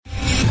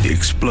The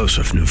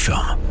explosive new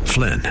film,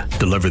 Flynn,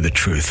 deliver the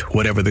truth,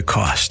 whatever the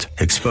cost,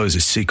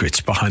 exposes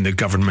secrets behind the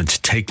government's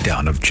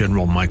takedown of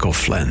General Michael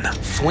Flynn.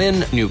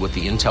 Flynn knew what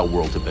the intel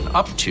world had been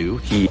up to.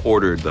 He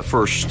ordered the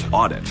first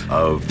audit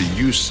of the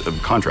use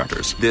of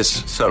contractors.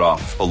 This set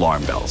off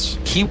alarm bells.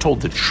 He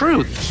told the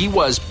truth. He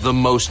was the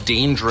most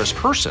dangerous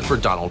person for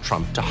Donald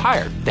Trump to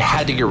hire. They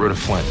had to get rid of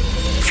Flynn.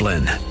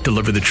 Flynn,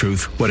 deliver the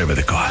truth, whatever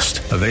the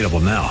cost. Available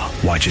now.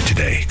 Watch it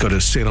today. Go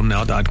to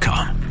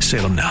salemnow.com.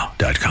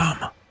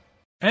 salemnow.com.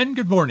 And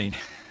good morning.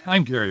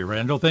 I'm Gary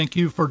Randall. Thank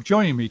you for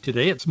joining me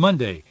today. It's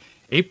Monday,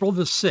 April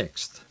the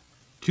 6th,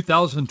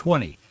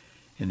 2020,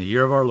 in the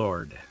year of our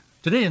Lord.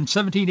 Today in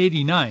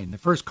 1789, the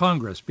first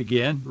Congress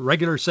began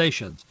regular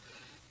sessions,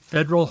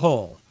 Federal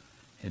Hall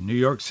in New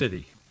York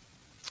City.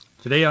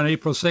 Today on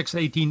April 6,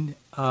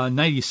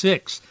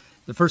 1896,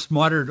 the first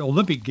modern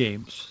Olympic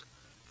Games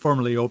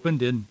formally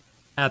opened in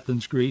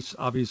Athens, Greece.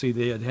 Obviously,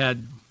 they had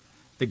had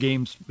the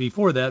games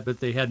before that, but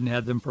they hadn't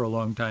had them for a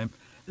long time.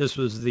 This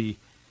was the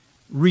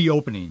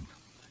reopening,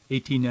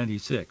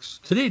 1896.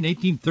 Today in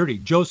 1830,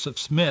 Joseph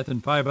Smith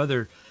and 5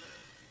 other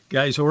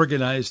guys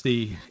organized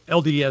the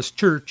LDS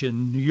Church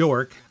in New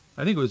York.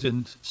 I think it was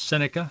in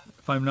Seneca,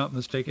 if I'm not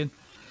mistaken.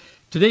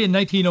 Today in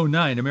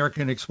 1909,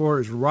 American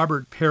explorers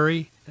Robert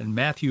Peary and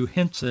Matthew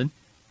Henson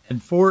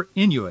and 4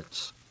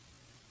 Inuits,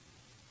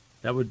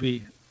 that would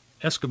be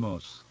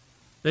Eskimos,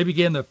 they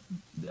became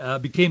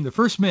the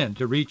first men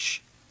to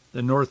reach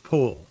the North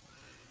Pole.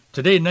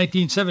 Today in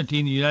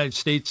 1917, the United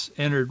States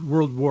entered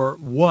World War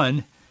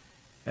I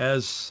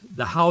as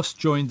the House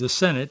joined the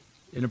Senate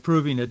in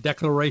approving a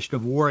declaration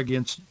of war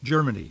against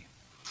Germany.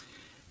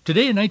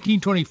 Today in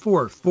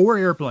 1924, 4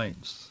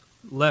 airplanes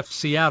left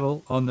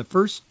Seattle on the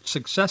first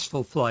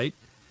successful flight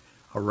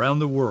around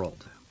the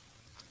world.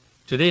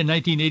 Today in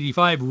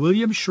 1985,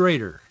 William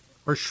Schroeder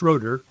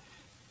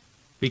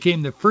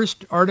became the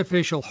first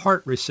artificial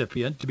heart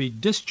recipient to be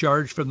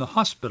discharged from the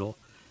hospital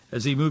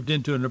as he moved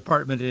into an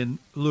apartment in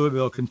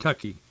Louisville,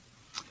 Kentucky.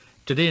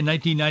 Today in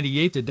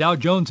 1998, the Dow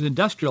Jones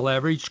Industrial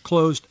Average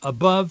closed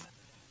above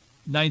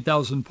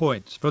 9,000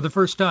 points for the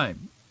first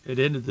time. It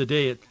ended the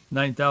day at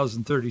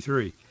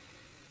 9,033.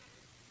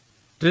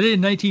 Today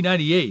in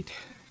 1998,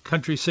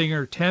 country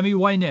singer Tammy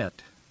Wynette.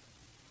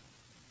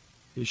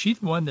 Is she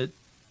the one that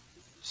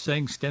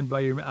sang Stand By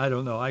Your Man? I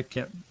don't know. I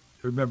can't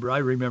remember. I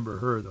remember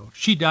her, though.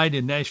 She died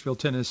in Nashville,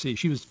 Tennessee.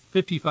 She was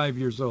 55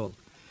 years old.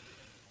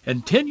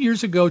 And 10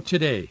 years ago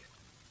today,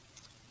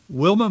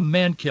 Wilma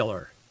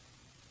Mankiller,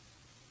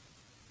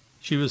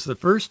 she was the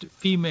first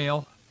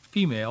female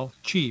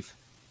chief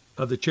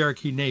of the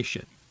Cherokee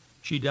Nation.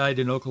 She died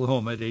in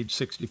Oklahoma at age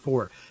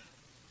 64.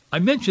 I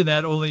mention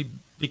that only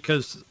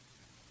because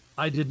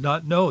I did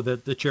not know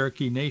that the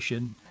Cherokee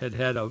Nation had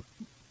had a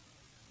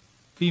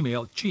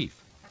female chief.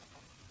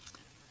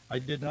 I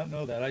did not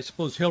know that. I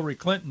suppose Hillary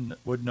Clinton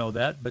would know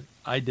that, but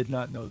I did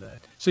not know that.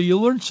 So you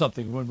learn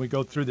something when we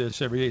go through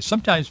this every day.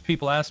 Sometimes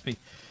people ask me,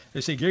 they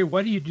say, Gary,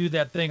 why do you do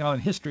that thing on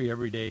history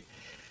every day?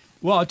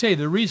 Well, I'll tell you,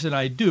 the reason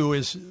I do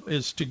is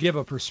to give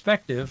a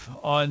perspective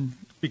on,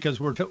 because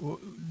we're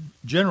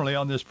generally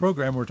on this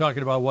program, we're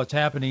talking about what's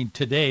happening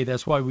today.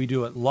 That's why we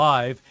do it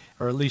live,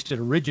 or at least it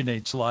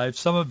originates live.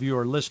 Some of you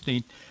are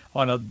listening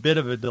on a bit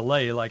of a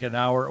delay, like an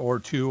hour or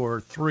 2 or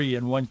 3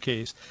 in one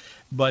case.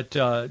 But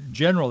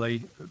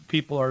generally,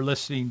 people are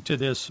listening to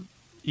this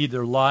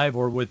either live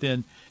or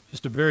within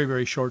just a very,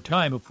 very short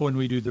time of when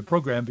we do the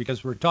program,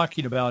 because we're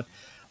talking about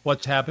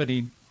what's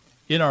happening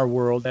in our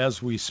world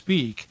as we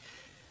speak.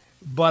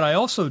 But I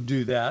also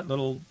do that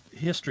little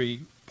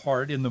history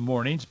part in the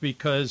mornings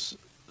because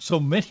so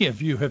many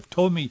of you have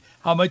told me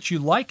how much you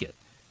like it,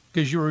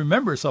 because you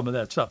remember some of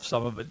that stuff.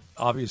 Some of it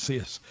obviously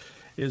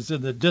is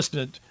in the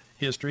distant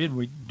history, and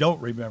we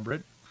don't remember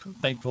it,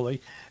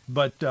 thankfully.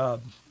 But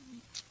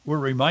we're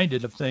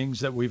reminded of things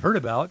that we've heard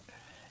about,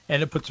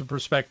 and it puts a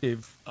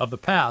perspective of the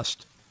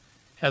past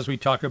as we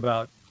talk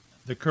about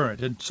the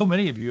current. And so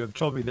many of you have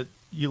told me that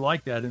you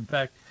like that. In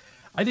fact,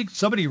 I think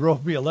somebody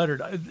wrote me a letter.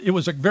 It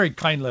was a very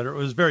kind letter. It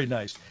was very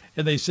nice.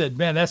 And they said,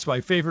 man, that's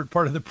my favorite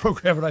part of the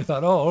program. And I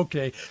thought, oh,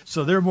 okay.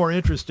 So they're more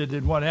interested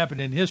in what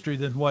happened in history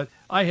than what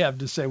I have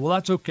to say. Well,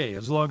 that's okay,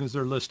 as long as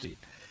they're listening.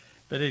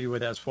 But anyway,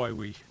 that's why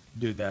we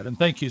do that. And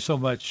thank you so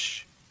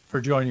much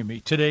for joining me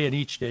today and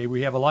each day.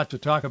 We have a lot to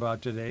talk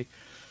about today.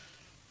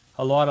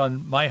 A lot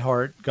on my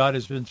heart. God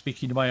has been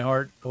speaking to my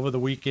heart over the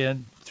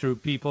weekend through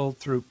people,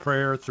 through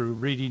prayer, through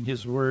reading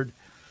his word.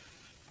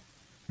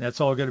 That's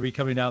all going to be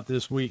coming out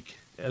this week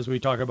as we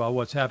talk about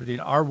what's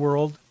happening. Our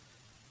world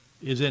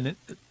is in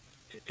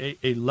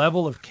a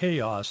level of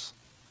chaos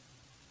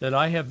that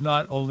I have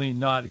not only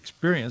not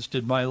experienced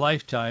in my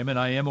lifetime, and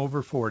I am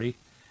over 40,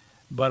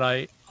 but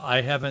I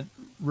haven't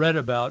read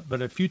about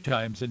but a few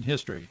times in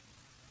history.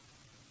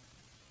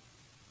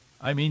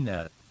 I mean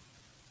that.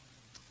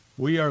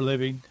 We are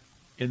living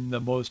in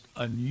the most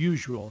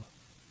unusual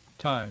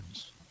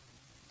times.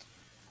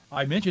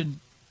 I mentioned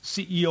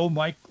CEO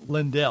Mike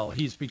Lindell.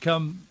 He's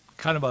become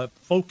kind of a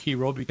folk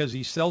hero because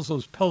he sells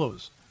those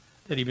pillows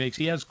that he makes.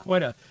 He has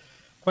quite a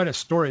quite a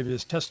story of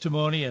his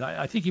testimony, and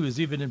I think he was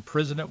even in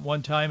prison at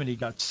one time, and he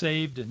got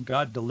saved, and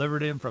God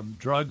delivered him from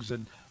drugs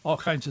and all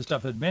kinds of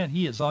stuff. And man,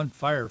 he is on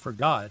fire for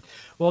God.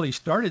 Well, he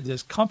started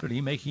this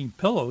company making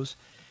pillows,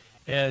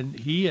 and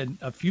he and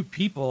a few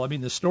people, I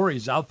mean, the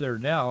story's out there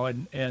now,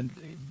 and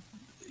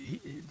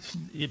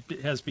it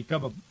has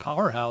become a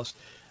powerhouse.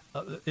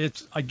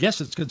 I guess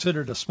it's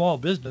considered a small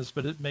business,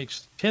 but it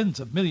makes tens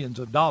of millions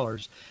of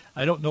dollars.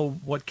 I don't know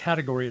what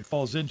category it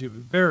falls into,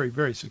 but very,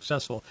 very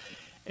successful.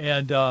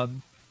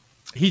 And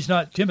he's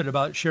not timid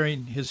about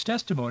sharing his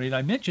testimony. And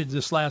I mentioned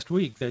this last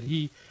week that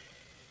he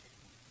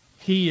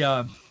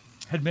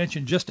had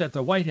mentioned just at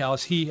the White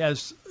House, he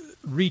has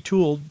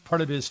retooled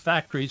part of his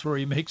factories where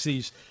he makes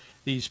these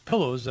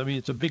pillows. I mean,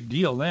 it's a big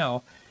deal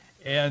now.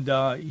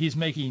 And he's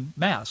making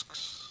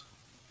masks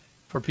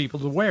for people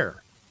to wear.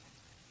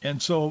 And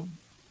so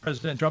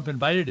President Trump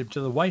invited him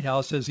to the White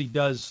House, as he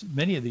does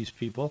many of these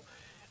people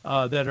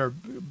that are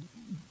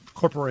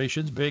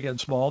corporations, big and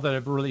small, that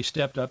have really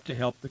stepped up to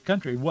help the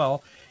country.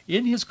 Well,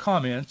 in his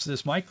comments,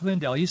 this Mike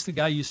Lindell, he's the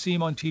guy, you see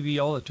him on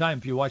TV all the time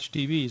if you watch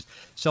TV, he's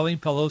selling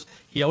pillows.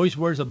 He always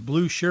wears a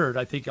blue shirt.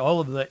 I think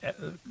all of the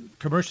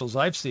commercials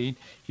I've seen,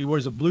 he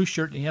wears a blue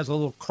shirt, and he has a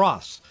little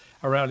cross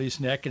around his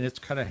neck, and it's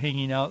kind of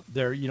hanging out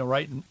there,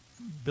 right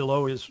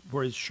below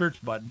where his shirt's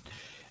buttoned.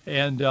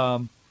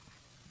 And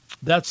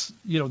that's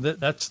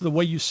the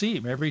way you see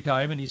him every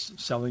time, and he's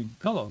selling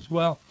pillows.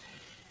 Well,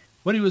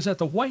 when he was at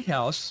the White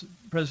House,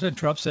 President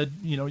Trump said,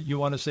 you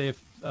want to say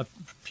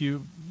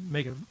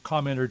make a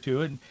comment or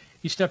two, and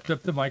he stepped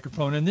up the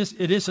microphone. And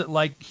it isn't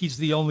like he's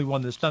the only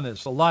one that's done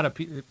this. A lot of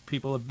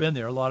people have been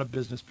there, a lot of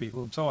business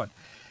people and so on.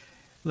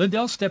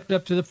 Lindell stepped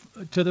up to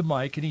the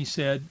mic, and he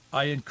said,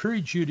 I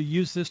encourage you to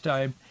use this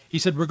time. He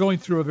said, we're going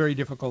through a very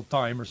difficult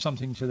time, or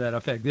something to that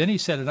effect. Then he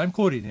said, and I'm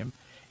quoting him,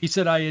 he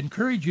said, I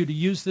encourage you to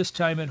use this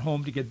time at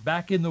home to get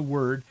back in the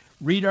Word,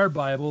 read our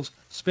Bibles,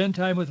 spend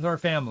time with our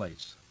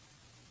families.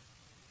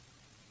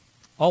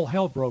 All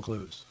hell broke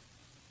loose.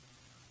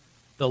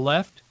 The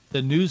left,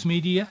 the news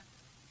media,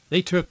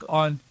 they took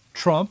on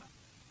Trump,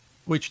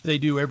 which they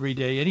do every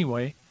day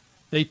anyway.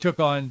 They took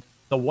on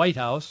the White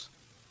House.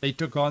 They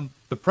took on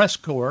the press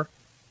corps.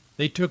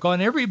 They took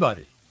on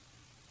everybody.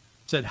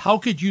 Said, how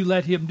could you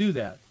let him do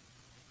that?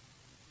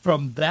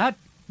 From that,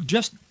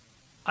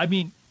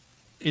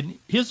 in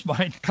his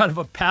mind, kind of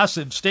a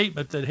passive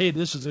statement that, hey,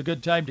 this is a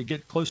good time to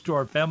get close to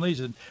our families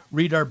and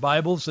read our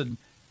Bibles. And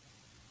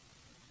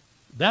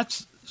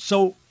that's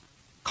so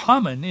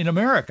common in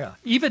America,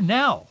 even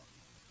now.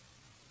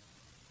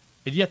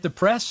 And yet the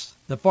press,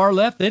 the far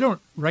left, they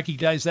don't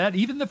recognize that.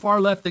 Even the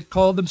far left that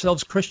call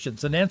themselves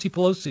Christians, the Nancy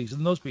Pelosi's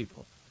and those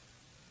people,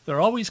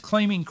 they're always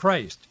claiming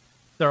Christ.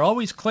 They're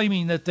always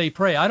claiming that they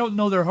pray. I don't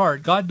know their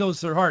heart. God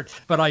knows their heart.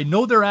 But I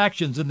know their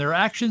actions, and their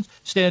actions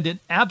stand in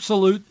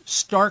absolute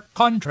stark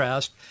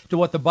contrast to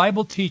what the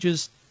Bible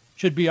teaches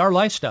should be our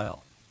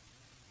lifestyle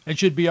and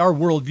should be our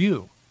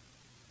worldview.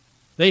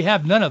 They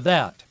have none of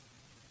that,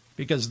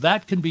 because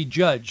that can be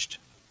judged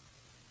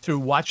through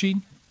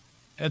watching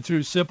and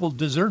through simple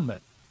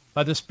discernment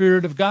by the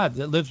Spirit of God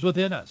that lives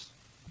within us.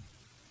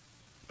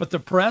 But the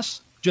press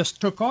just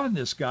took on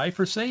this guy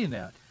for saying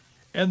that.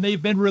 And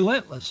they've been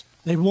relentless.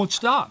 They won't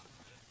stop.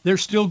 They're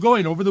still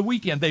going over the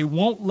weekend. They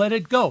won't let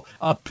it go.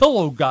 A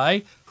pillow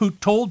guy who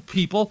told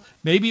people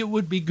maybe it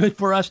would be good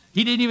for us.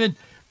 He didn't even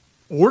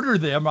order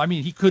them. I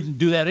mean, he couldn't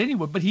do that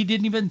anyway, but he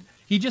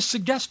just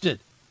suggested.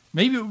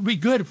 Maybe it would be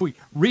good if we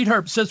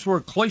since we're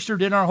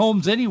cloistered in our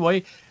homes anyway,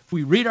 if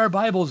we read our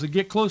Bibles and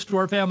get close to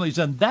our families.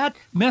 And that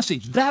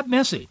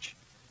message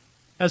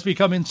has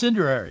become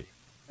incendiary.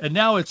 And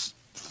now it's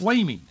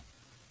flaming,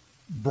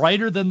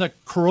 brighter than the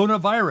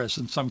coronavirus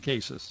in some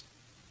cases.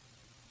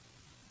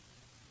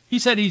 He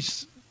said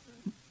he's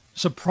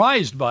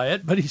surprised by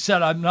it, but he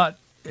said,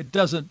 it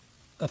doesn't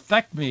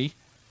affect me,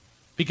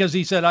 because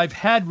he said, I've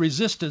had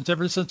resistance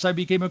ever since I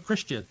became a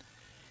Christian.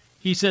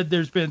 He said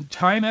there's been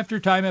time after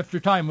time after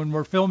time when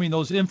we're filming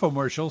those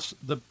infomercials,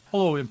 the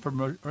pillow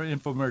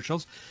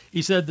infomercials.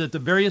 He said that the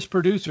various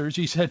producers,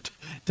 he said,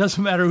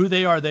 doesn't matter who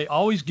they are, they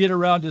always get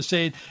around to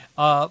saying,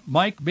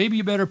 Mike, maybe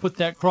you better put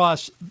that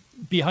cross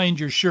behind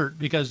your shirt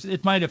because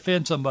it might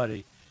offend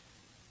somebody.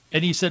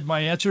 And he said, my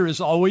answer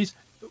is always,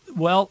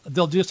 well,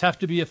 they'll just have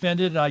to be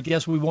offended, and I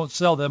guess we won't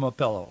sell them a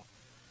pillow.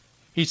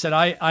 He said,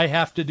 I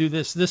have to do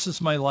this. This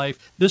is my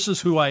life. This is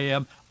who I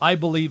am. I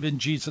believe in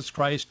Jesus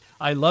Christ.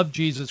 I love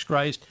Jesus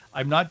Christ.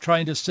 I'm not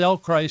trying to sell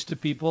Christ to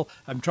people.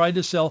 I'm trying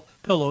to sell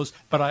pillows,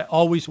 but I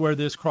always wear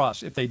this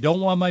cross. If they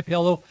don't want my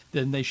pillow,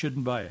 then they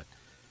shouldn't buy it.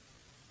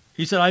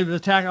 He said,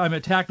 I'm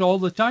attacked all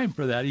the time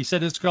for that. He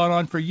said, it's gone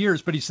on for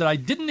years, but he said, I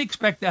didn't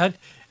expect that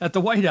at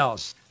the White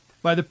House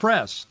by the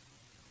press.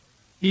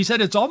 He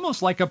said, it's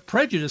almost like a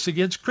prejudice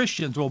against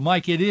Christians. Well,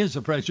 Mike, it is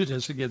a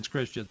prejudice against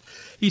Christians.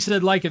 He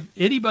said, like if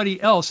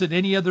anybody else in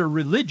any other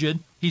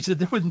religion, he said,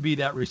 there wouldn't be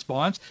that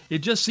response.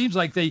 It just seems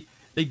like they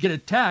get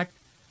attacked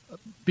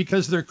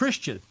because they're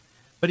Christian.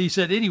 But he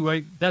said,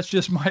 anyway, that's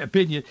just my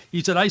opinion.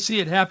 He said, I see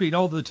it happening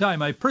all the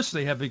time. I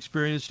personally have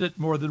experienced it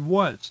more than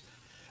once.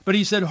 But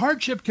he said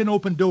hardship can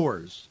open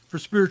doors for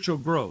spiritual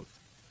growth.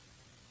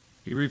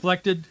 He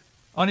reflected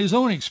on his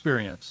own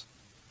experience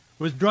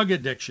with drug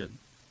addiction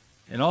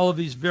and all of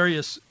these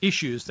various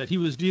issues that he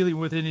was dealing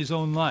with in his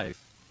own life.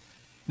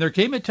 There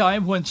came a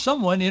time when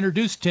someone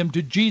introduced him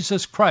to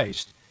Jesus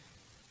Christ,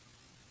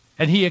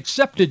 and he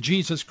accepted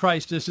Jesus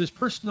Christ as his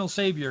personal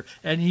Savior,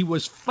 and he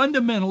was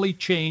fundamentally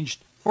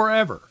changed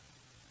forever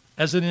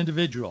as an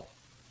individual.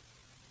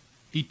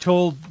 He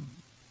told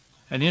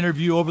an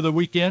interview over the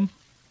weekend,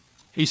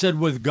 he said,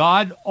 with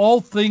God,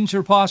 all things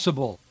are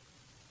possible.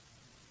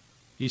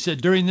 He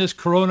said, during this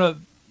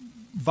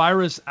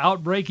coronavirus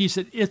outbreak, he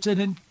said, it's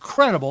an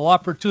incredible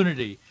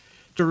opportunity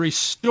to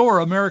restore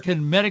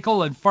American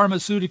medical and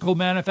pharmaceutical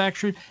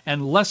manufacturing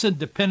and lessen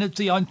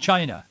dependency on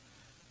China.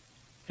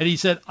 And he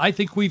said, I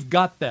think we've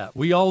got that.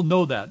 We all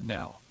know that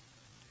now.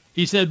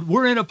 He said,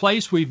 we're in a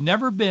place we've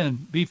never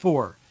been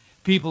before.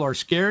 People are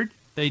scared.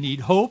 They need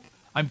hope.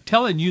 I'm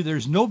telling you,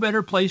 there's no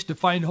better place to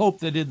find hope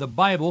than in the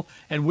Bible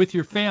and with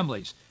your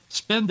families.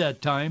 Spend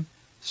that time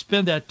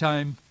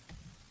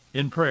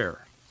in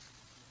prayer.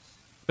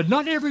 But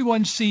not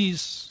everyone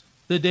sees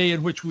the day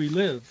in which we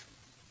live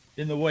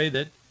in the way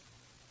that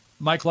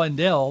Mike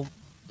Lindell,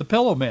 the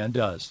Pillow Man,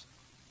 does.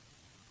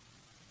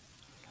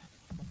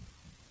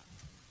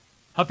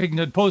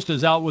 Huffington Post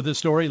is out with a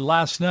story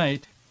last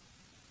night.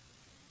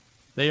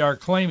 They are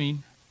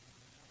claiming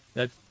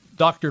that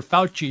Dr.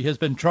 Fauci has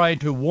been trying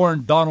to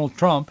warn Donald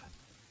Trump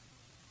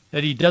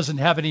that he doesn't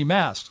have any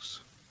masks.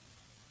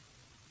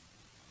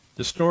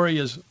 The story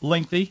is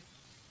lengthy.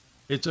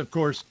 It's, of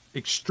course,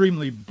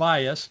 extremely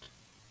biased,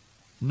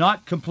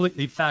 not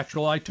completely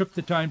factual. I took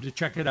the time to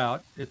check it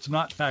out. It's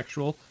not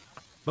factual,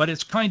 but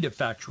it's kind of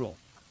factual.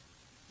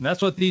 And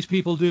that's what these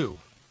people do.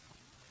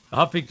 The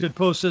Huffington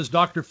Post says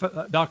Dr.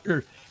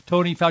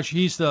 Tony Fauci,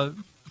 he's the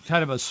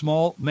kind of a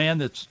small man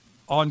that's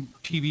on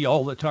TV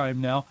all the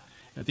time now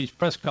at these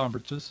press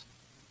conferences.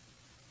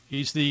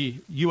 He's the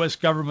U.S.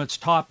 government's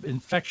top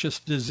infectious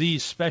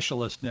disease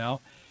specialist now.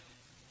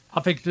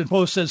 Huffington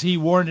Post says he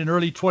warned in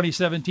early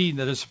 2017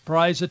 that a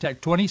surprise attack,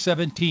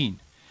 2017,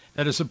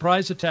 that a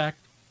surprise attack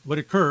would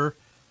occur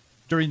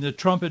during the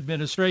Trump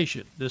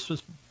administration. This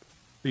was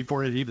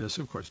before any of this,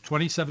 of course.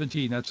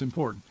 2017, that's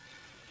important.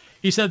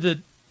 He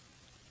said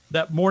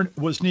that more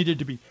was needed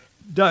to be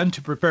done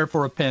to prepare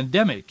for a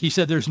pandemic. He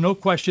said there's no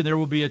question there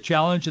will be a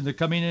challenge in the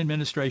coming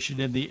administration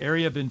in the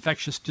area of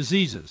infectious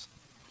diseases.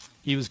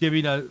 He was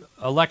giving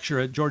a lecture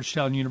at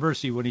Georgetown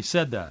University when he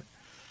said that.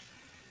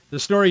 The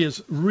story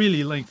is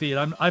really lengthy,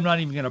 and I'm not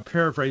even going to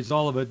paraphrase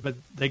all of it, but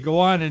they go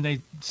on and they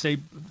say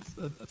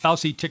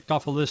Fauci ticked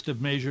off a list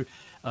of measures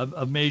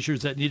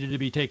that needed to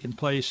be taken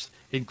place,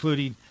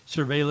 including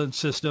surveillance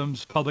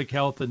systems, public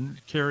health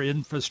and care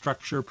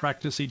infrastructure,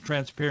 practicing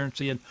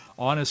transparency and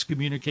honest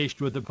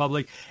communication with the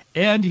public.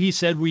 And he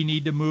said we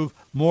need to move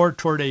more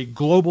toward a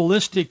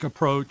globalistic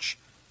approach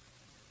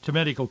to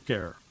medical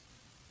care.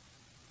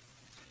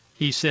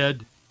 He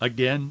said,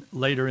 again,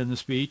 later in the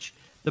speech,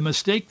 the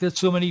mistake that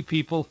so many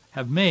people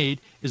have made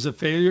is a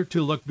failure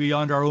to look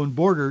beyond our own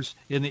borders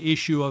in the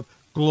issue of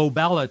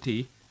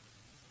globality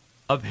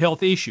of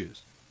health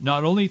issues.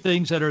 Not only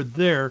things that are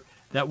there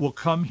that will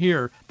come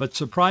here, but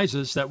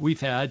surprises that we've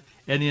had.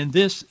 And in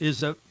this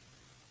is a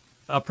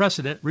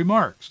persistent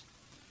remarks.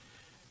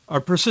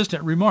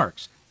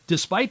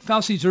 Despite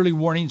Fauci's early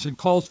warnings and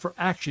calls for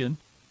action,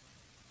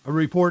 a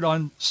report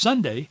on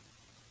Sunday,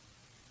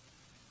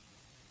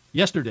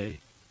 yesterday,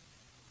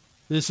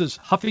 this is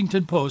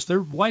Huffington Post. They're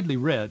widely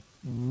read,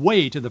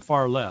 way to the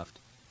far left.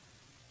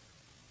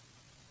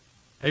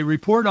 A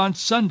report on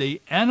Sunday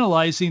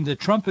analyzing the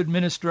Trump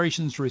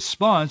administration's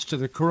response to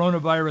the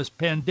coronavirus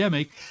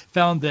pandemic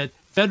found that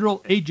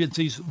federal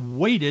agencies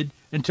waited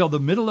until the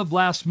middle of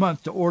last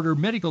month to order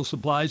medical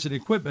supplies and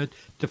equipment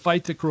to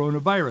fight the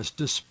coronavirus,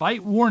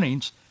 despite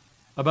warnings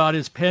about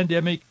its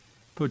pandemic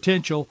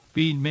potential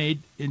being made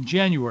in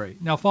January.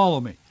 Now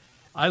follow me.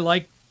 I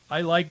like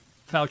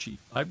Fauci.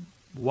 I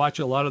watch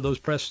a lot of those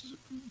press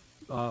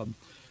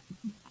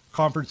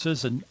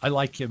conferences, and I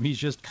like him. He's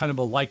just kind of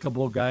a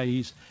likable guy.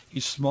 He's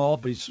small,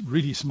 but he's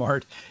really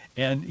smart,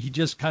 and he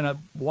just kind of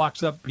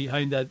walks up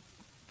behind that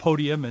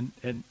podium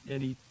and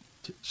he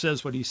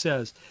says what he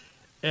says.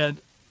 And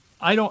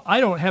I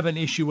don't have an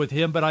issue with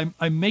him, but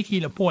I'm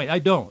making a point. I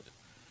don't,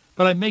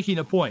 but I'm making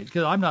a point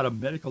because I'm not a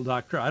medical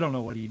doctor. I don't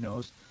know what he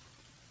knows,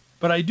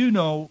 but I do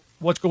know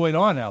what's going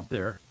on out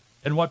there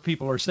and what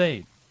people are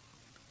saying.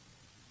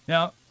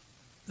 Now,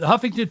 the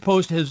Huffington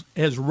Post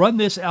has run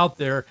this out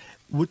there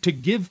to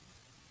give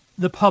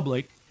the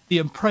public the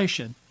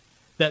impression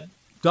that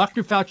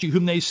Dr. Fauci,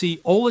 whom they see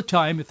all the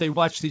time if they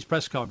watch these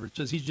press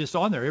conferences, he's just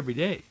on there every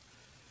day.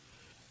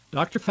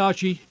 Dr.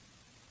 Fauci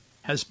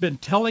has been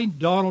telling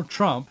Donald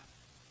Trump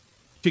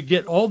to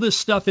get all this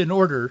stuff in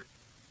order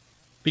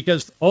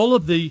because all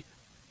of the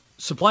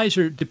supplies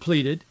are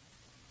depleted,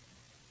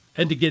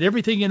 and to get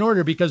everything in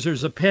order because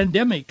there's a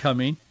pandemic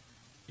coming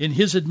in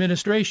his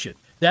administration.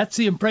 That's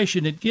the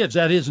impression it gives.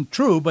 That isn't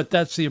true, but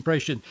that's the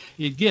impression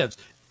it gives.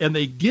 And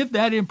they give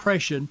that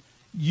impression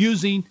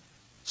using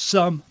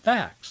some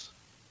facts.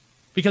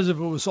 Because if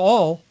it was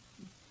all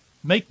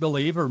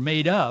make-believe or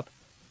made up,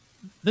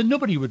 then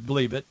nobody would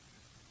believe it,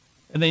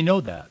 and they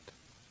know that.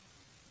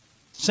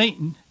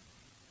 Satan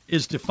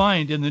is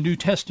defined in the New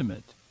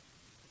Testament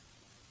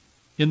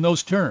in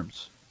those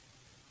terms: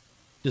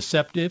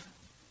 deceptive,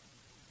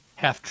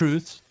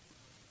 half-truths,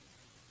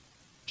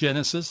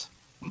 Genesis.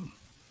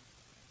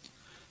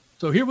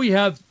 So here we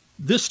have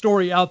this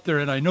story out there,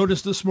 and I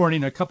noticed this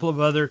morning a couple of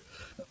other,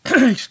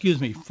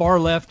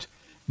 far-left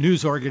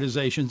news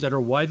organizations that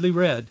are widely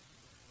read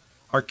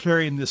are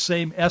carrying the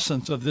same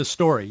essence of this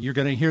story. You're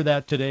going to hear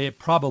that today,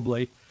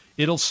 probably.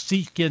 It'll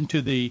seek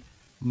into the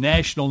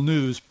national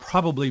news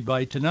probably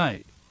by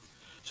tonight.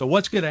 So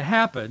what's going to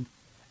happen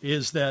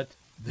is that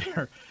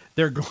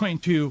they're going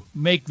to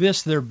make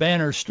this their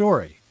banner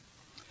story.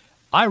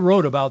 I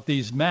wrote about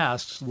these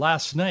masks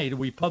last night.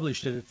 We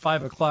published it at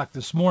 5 o'clock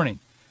this morning.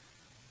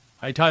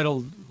 I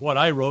titled what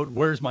I wrote,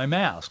 "Where's My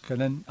Mask?" And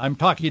then I'm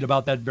talking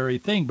about that very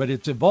thing, but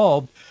it's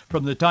evolved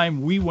from the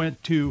time we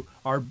went to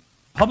our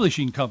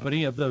publishing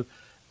company of the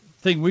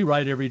thing we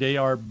write every day,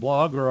 our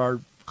blog or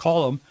our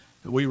column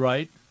that we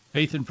write,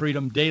 Faith and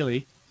Freedom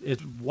Daily.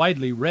 It's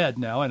widely read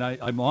now, and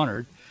I'm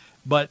honored.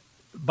 But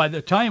by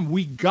the time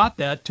we got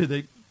that to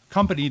the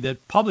company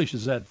that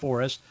publishes that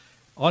for us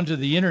onto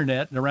the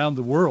internet and around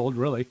the world,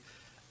 really,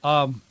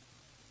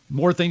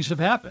 more things have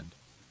happened.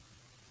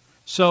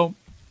 So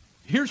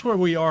here's where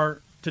we are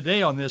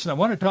today on this, and I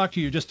want to talk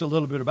to you just a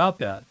little bit about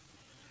that.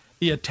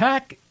 The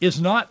attack is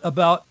not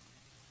about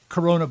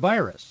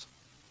coronavirus.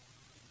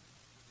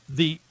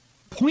 The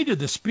point of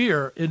the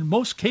spear, in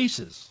most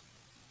cases,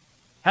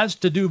 has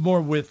to do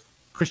more with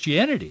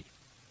Christianity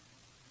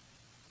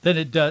than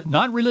it does,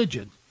 not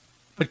religion,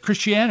 but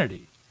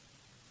Christianity,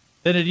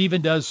 than it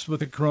even does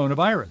with the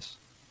coronavirus.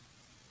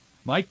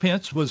 Mike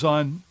Pence was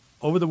on,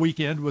 over the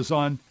weekend, was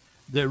on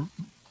the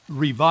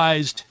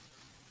revised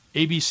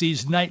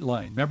ABC's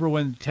Nightline. Remember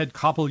when Ted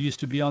Koppel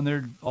used to be on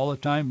there all the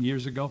time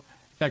years ago?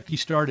 In fact, he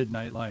started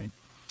Nightline.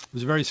 It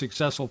was very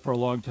successful for a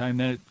long time,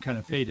 then it kind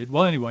of faded.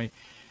 Well, anyway,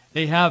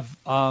 they have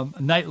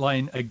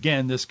Nightline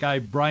again. This guy,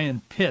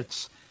 Brian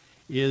Pitts,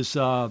 is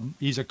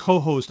he's a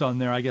co-host on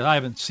there. I guess I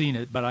haven't seen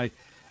it, but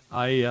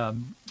I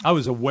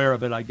was aware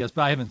of it, I guess,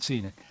 but I haven't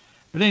seen it.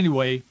 But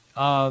anyway,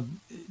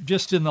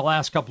 just in the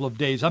last couple of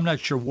days, I'm not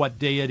sure what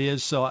day it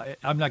is, so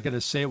I'm not going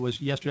to say it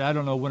was yesterday. I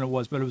don't know when it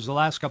was, but it was the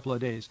last couple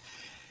of days.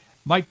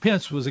 Mike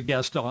Pence was a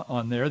guest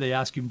on there. They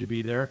asked him to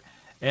be there,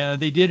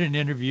 and they did an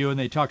interview, and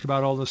they talked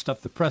about all the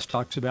stuff the press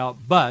talks about.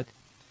 But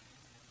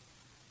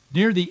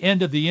near the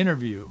end of the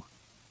interview,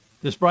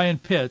 this Brian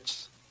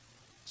Pitts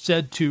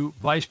said to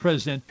Vice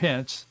President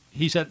Pence,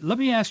 he said, "Let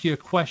me ask you a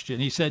question."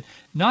 He said,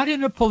 not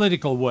in a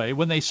political way.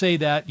 When they say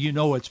that, you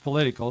know it's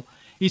political.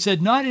 He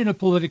said, not in a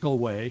political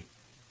way,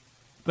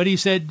 but he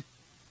said,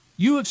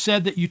 "You have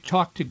said that you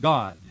talk to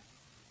God."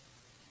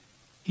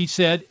 He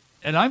said,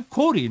 and I'm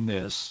quoting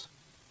this,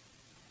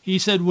 he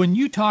said, "When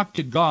you talk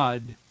to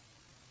God,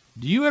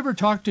 do you ever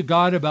talk to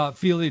God about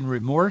feeling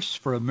remorse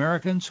for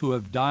Americans who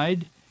have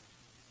died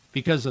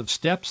because of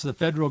steps the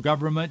federal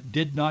government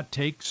did not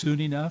take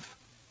soon enough?"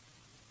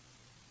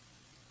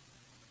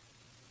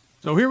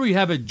 So here we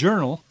have a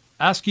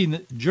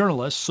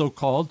journalist,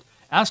 so-called,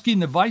 asking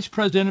the Vice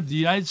President of the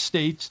United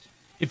States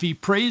if he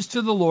prays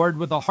to the Lord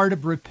with a heart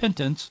of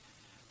repentance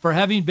for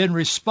having been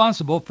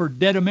responsible for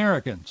dead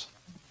Americans.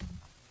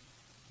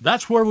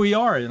 That's where we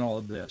are in all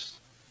of this.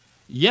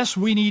 Yes,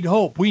 we need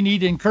hope. We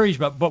need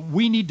encouragement, but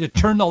we need to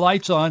turn the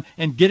lights on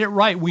and get it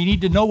right. We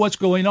need to know what's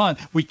going on.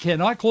 We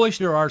cannot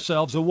cloister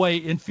ourselves away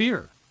in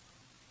fear.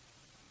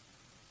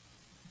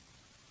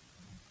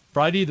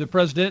 Friday, the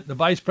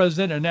Vice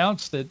President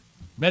announced that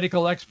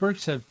medical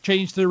experts have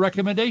changed their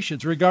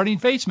recommendations regarding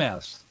face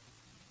masks.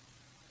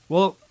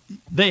 Well,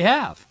 they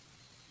have.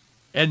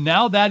 And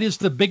now that is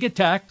the big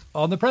attack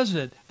on the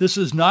president. This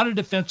is not a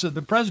defense of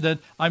the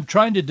president. I'm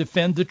trying to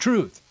defend the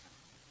truth.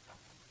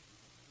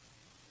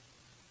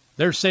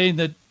 They're saying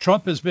that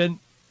Trump has been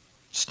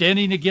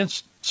standing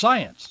against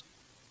science,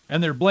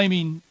 and they're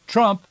blaming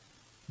Trump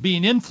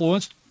being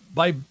influenced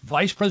by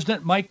Vice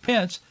President Mike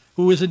Pence,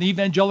 who is an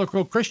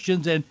evangelical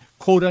Christian and,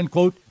 quote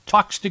unquote,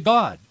 talks to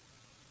God.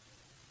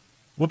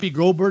 Whoopi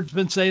Goldberg's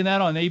been saying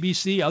that on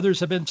ABC.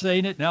 Others have been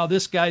saying it. Now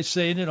this guy's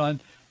saying it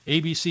on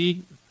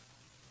ABC.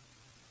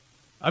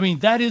 I mean,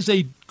 that is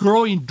a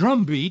growing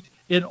drumbeat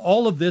in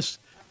all of this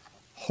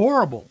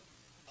horrible,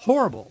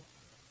 horrible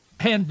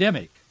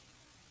pandemic,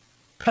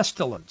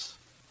 pestilence.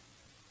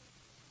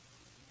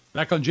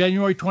 Back on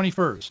January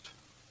 21st,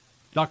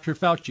 Dr.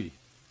 Fauci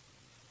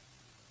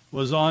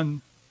was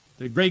on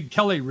the Greg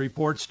Kelly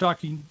reports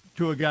talking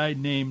to a guy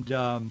named,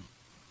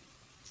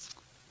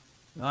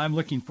 I'm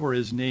looking for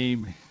his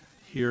name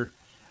here,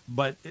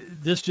 but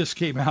this just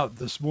came out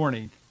this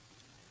morning.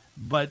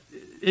 But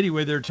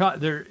anyway,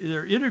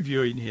 they're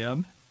interviewing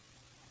him,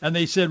 and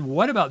they said,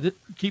 "What about this?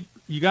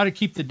 You got to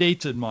keep the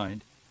dates in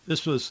mind."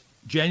 This was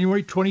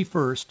January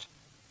 21st,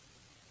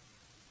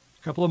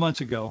 a couple of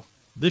months ago,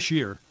 this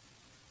year.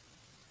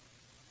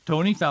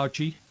 Tony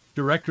Fauci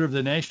director of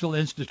the National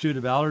Institute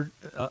of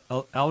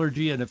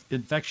Allergy and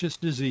Infectious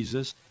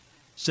Diseases,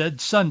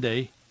 said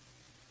Sunday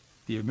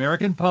the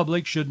American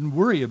public shouldn't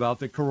worry about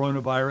the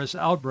coronavirus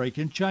outbreak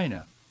in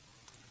China.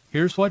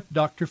 Here's what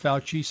Dr.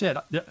 Fauci said.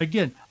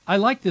 Again, I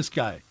like this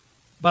guy,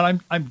 but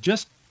I'm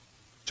just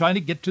trying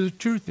to get to the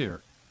truth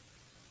here.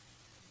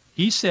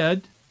 He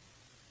said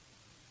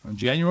on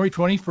January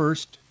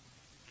 21st,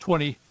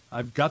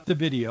 I've got the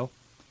video.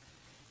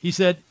 He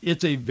said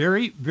it's a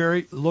very,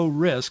 very low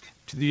risk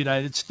to the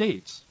United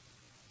States.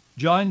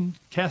 John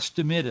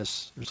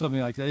Catsimatidis, or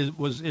something like that,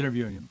 was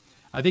interviewing him.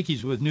 I think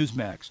he's with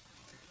Newsmax.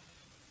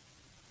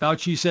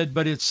 Fauci said,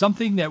 but it's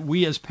something that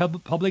we as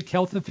public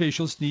health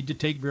officials need to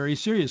take very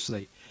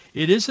seriously.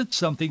 It isn't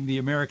something the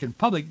American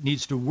public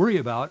needs to worry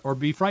about or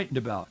be frightened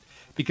about,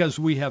 because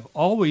we have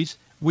ways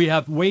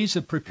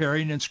of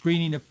preparing and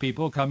screening of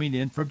people coming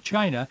in from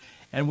China,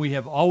 and we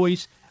have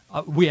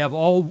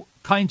all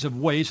kinds of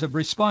ways of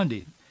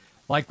responding,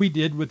 like we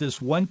did with this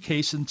one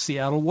case in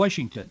Seattle,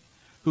 Washington,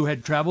 who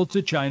had traveled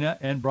to China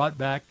and brought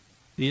back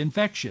the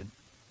infection.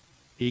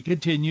 He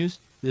continues,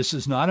 this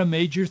is not a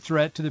major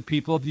threat to the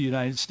people of the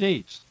United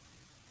States.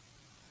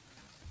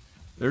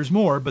 There's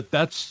more, but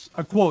that's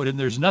a quote, and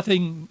there's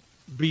nothing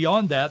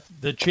beyond that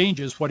that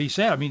changes what he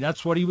said. I mean,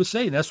 that's what he was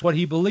saying. That's what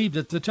he believed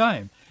at the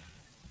time.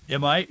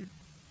 Am I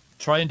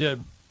trying to,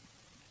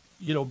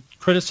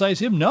 criticize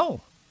him?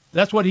 No.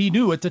 That's what he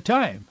knew at the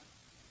time.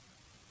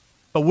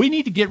 But we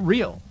need to get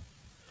real.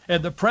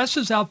 And the press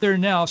is out there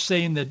now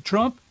saying that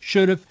Trump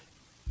should have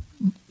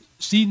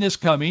seen this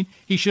coming.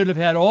 He should have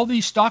had all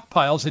these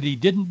stockpiles, and he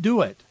didn't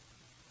do it.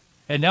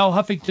 And now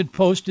Huffington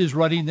Post is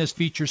running this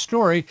feature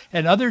story,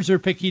 and others are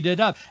picking it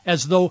up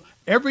as though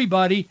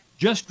everybody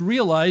just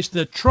realized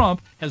that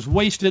Trump has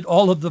wasted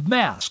all of the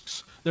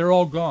masks. They're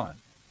all gone.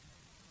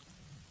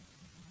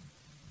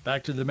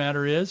 Fact of the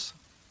matter is,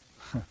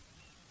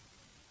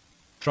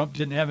 Trump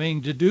didn't have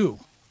anything to do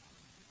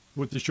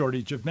with the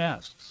shortage of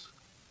masks.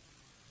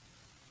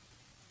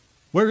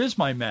 Where is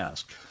my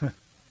mask?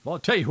 Well, I'll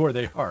tell you where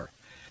they are.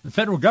 The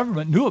federal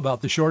government knew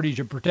about the shortage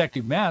of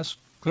protective masks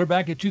clear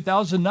back in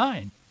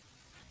 2009.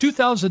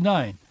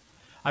 2009.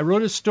 I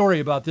wrote a story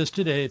about this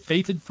today at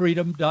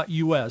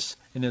faithandfreedom.us,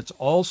 and it's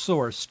all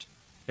sourced.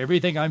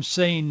 Everything I'm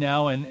saying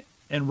now and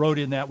wrote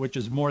in that, which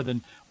is more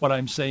than what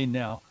I'm saying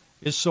now,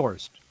 is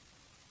sourced.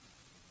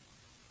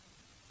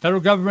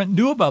 Federal government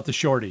knew about the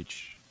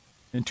shortage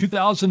in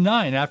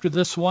 2009 after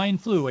the swine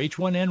flu,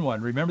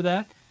 H1N1. Remember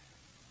that?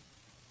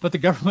 But the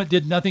government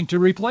did nothing to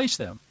replace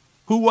them.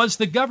 Who was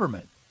the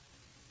government?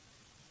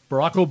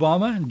 Barack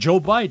Obama and Joe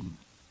Biden.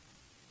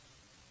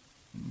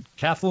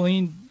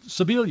 Kathleen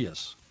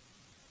Sebelius.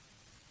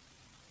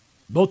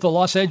 Both the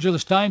Los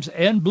Angeles Times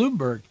and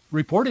Bloomberg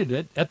reported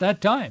it at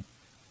that time.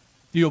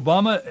 The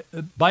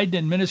Obama-Biden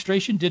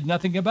administration did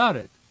nothing about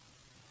it.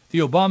 The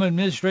Obama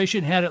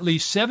administration had at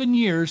least 7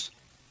 years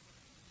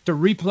to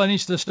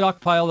replenish the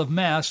stockpile of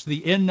masks.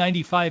 The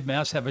N95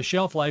 masks have a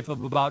shelf life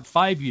of about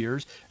 5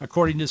 years,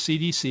 according to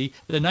CDC.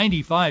 The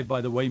 95, by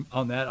the way,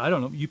 on that, I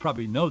don't know, you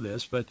probably know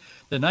this, but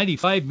the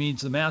 95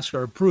 means the masks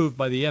are approved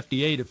by the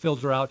FDA to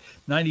filter out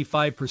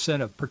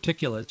 95% of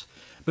particulates.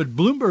 But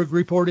Bloomberg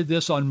reported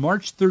this on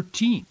March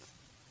 13th.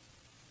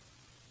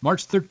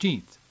 March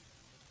 13th.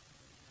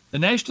 The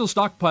national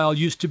stockpile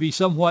used to be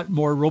somewhat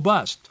more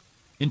robust.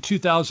 In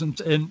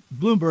 2000, and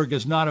Bloomberg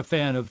is not a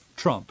fan of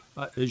Trump,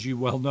 as you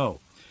well know.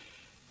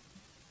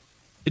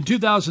 In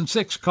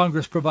 2006,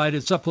 Congress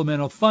provided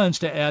supplemental funds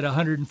to add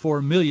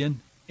 104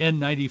 million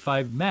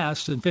N95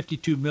 masks and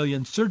 52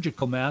 million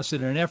surgical masks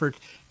in an effort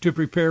to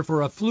prepare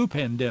for a flu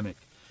pandemic.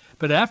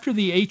 But after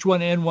the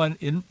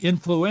H1N1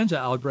 influenza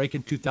outbreak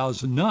in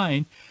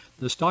 2009,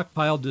 the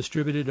stockpile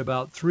distributed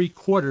about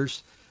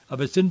 3/4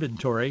 of its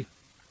inventory,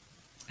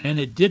 and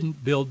it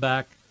didn't build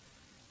back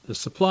the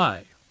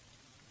supply.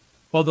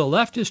 While the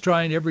left is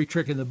trying every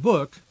trick in the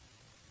book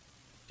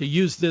to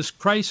use this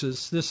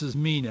crisis, this is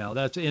me now,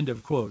 that's end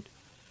of quote,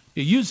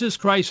 to use this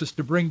crisis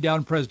to bring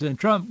down President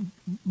Trump,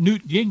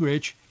 Newt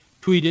Gingrich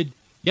tweeted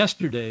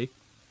yesterday,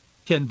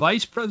 can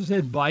Vice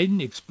President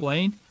Biden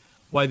explain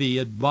why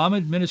the Obama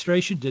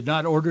administration did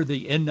not order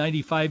the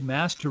N95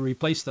 mask to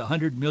replace the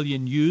 100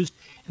 million used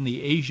in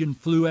the Asian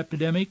flu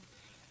epidemic?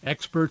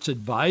 Experts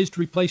advised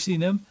replacing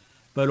them,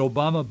 but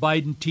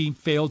Obama-Biden team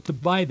failed to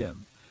buy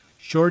them.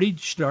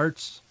 Shortage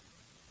starts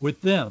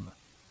with them.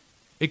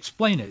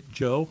 Explain it,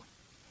 Joe.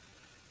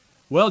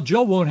 Well,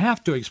 Joe won't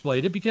have to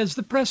explain it because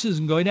the press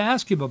isn't going to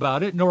ask him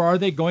about it, nor are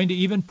they going to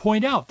even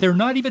point out. They're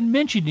not even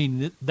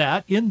mentioning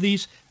that in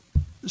these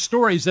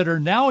stories that are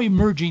now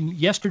emerging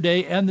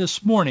yesterday and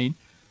this morning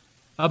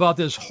about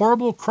this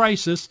horrible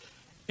crisis.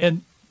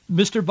 And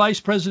Mr. Vice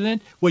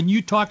President, when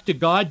you talk to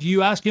God, do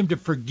you ask him to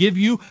forgive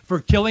you for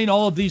killing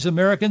all of these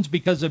Americans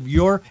because of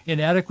your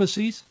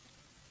inadequacies?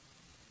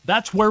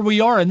 That's where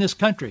we are in this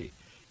country.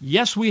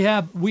 Yes, we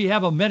have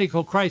a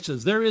medical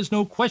crisis. There is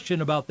no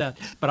question about that.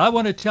 But I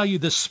want to tell you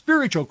the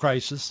spiritual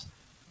crisis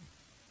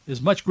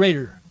is much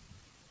greater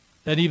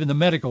than even the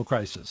medical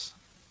crisis.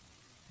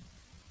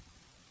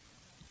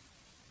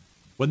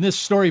 when this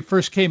story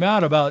first came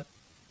out about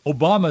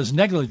Obama's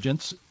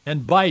negligence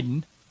and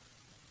Biden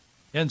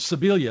and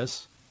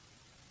Sebelius,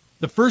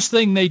 the first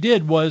thing they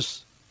did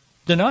was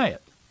deny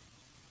it.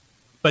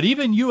 But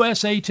even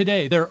USA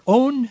Today,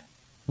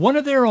 one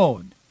of their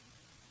own,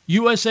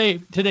 USA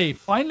Today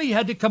finally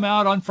had to come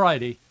out on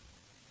Friday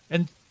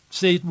and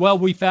say, well,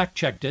 we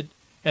fact-checked it.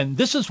 And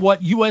this is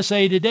what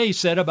USA Today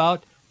said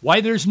about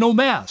why there's no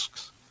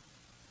masks.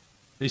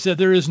 They said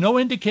there is no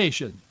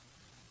indication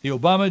the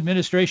Obama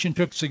administration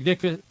took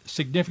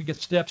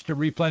significant steps to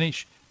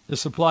replenish the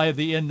supply of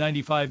the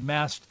N95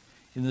 mask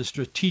in the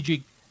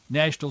strategic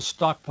national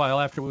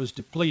stockpile after it was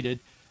depleted,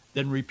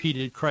 then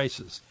repeated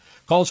crisis.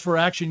 Calls for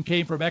action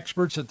came from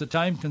experts at the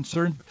time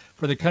concerned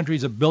for the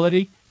country's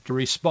ability to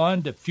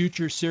respond to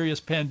future serious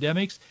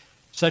pandemics.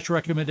 Such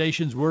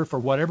recommendations were, for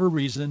whatever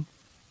reason,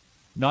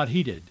 not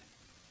heeded.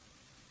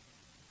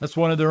 That's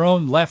one of their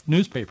own left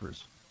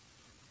newspapers.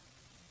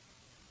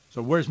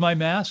 So where's my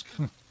mask?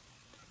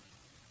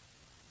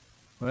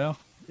 Well,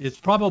 it's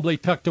probably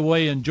tucked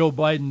away in Joe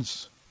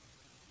Biden's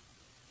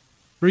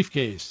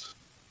briefcase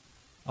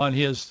on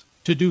his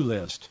to-do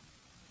list.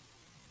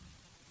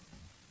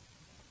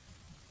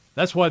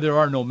 That's why there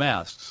are no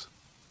masks.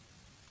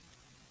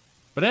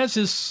 But as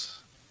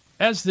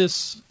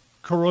this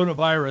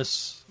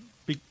coronavirus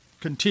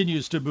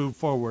continues to move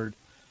forward,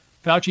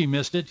 Fauci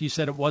missed it. He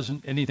said it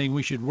wasn't anything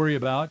we should worry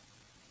about,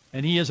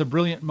 and he has a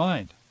brilliant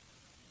mind.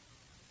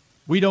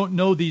 We don't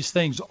know these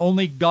things.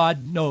 Only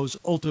God knows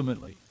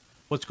ultimately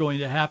what's going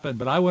to happen.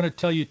 But I want to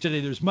tell you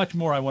today, there's much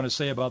more I want to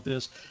say about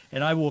this,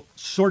 and I will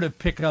sort of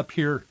pick up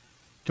here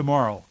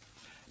tomorrow.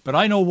 But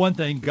I know one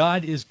thing,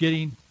 God is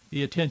getting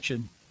the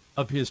attention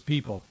of his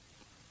people.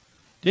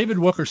 David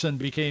Wilkerson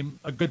became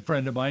a good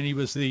friend of mine. He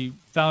was the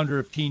founder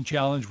of Teen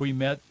Challenge. We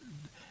met.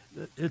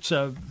 It's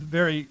a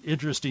very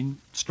interesting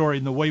story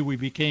in the way we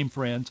became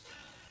friends.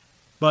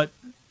 But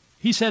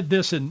he said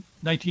this in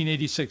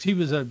 1986. He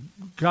was a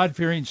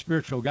God-fearing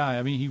spiritual guy.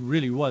 I mean, he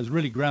really was,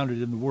 really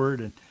grounded in the Word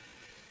and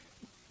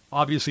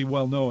obviously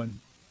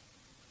well-known.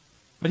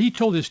 But he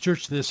told his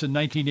church this in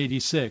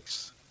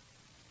 1986.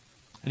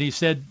 And he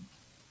said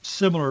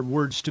similar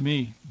words to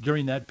me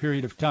during that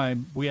period of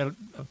time. We had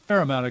a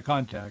fair amount of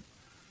contact.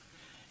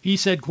 He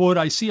said, quote,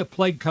 "I see a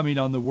plague coming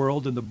on the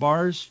world, and the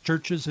bars,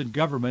 churches, and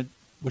government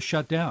will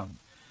shut down.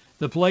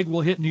 The plague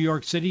will hit New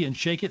York City and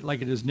shake it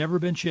like it has never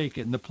been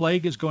shaken. The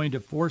plague is going to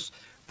force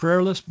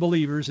prayerless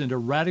believers into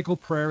radical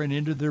prayer and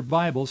into their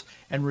Bibles,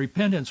 and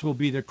repentance will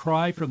be the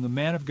cry from the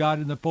man of God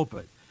in the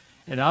pulpit.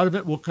 And out of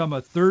it will come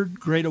a third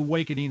great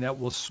awakening that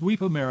will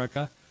sweep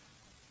America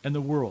and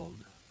the world."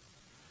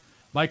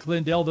 Mike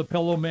Lindell, the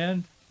Pillow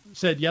Man,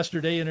 said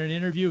yesterday in an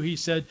interview, he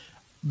said,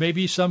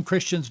 maybe some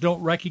Christians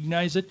don't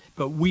recognize it,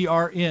 but we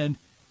are in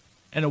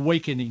an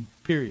awakening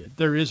period.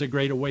 There is a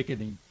great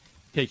awakening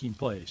taking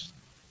place.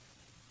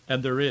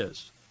 And there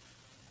is.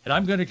 And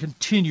I'm going to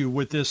continue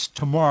with this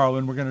tomorrow,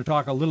 and we're going to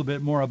talk a little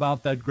bit more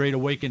about that great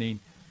awakening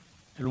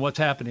and what's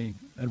happening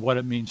and what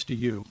it means to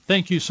you.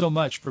 Thank you so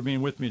much for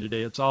being with me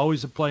today. It's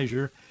always a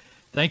pleasure.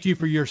 Thank you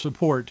for your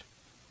support.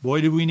 Boy,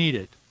 do we need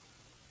it.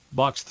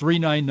 Box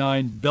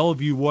 399,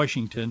 Bellevue,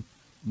 Washington,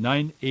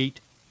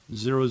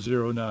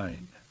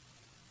 98009.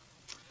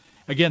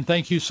 Again,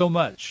 thank you so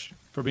much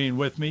for being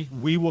with me.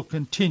 We will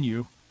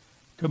continue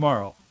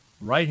tomorrow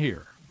right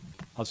here.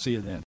 I'll see you then.